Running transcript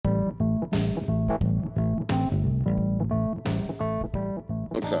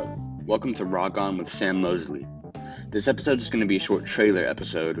What's up? Welcome to Rock On with Sam Mosley. This episode is going to be a short trailer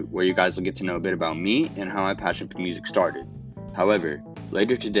episode where you guys will get to know a bit about me and how my passion for music started. However,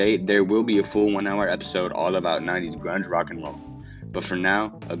 later today there will be a full 1 hour episode all about 90s grunge rock and roll. But for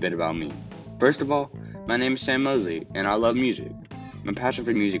now, a bit about me. First of all, my name is Sam Mosley and I love music. My passion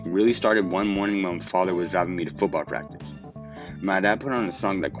for music really started one morning when my father was driving me to football practice. My dad put on a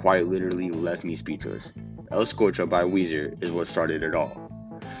song that quite literally left me speechless. El Scorcho by Weezer is what started it all.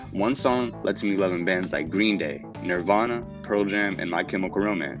 One song lets me love in bands like Green Day, Nirvana, Pearl Jam, and My Chemical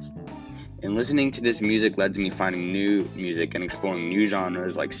Romance. And listening to this music led to me finding new music and exploring new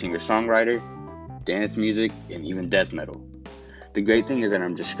genres like singer-songwriter, dance music, and even death metal. The great thing is that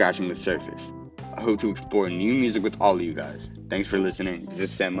I'm just scratching the surface. I hope to explore new music with all of you guys. Thanks for listening. This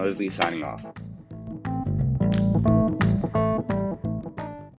is Sam Mosley signing off.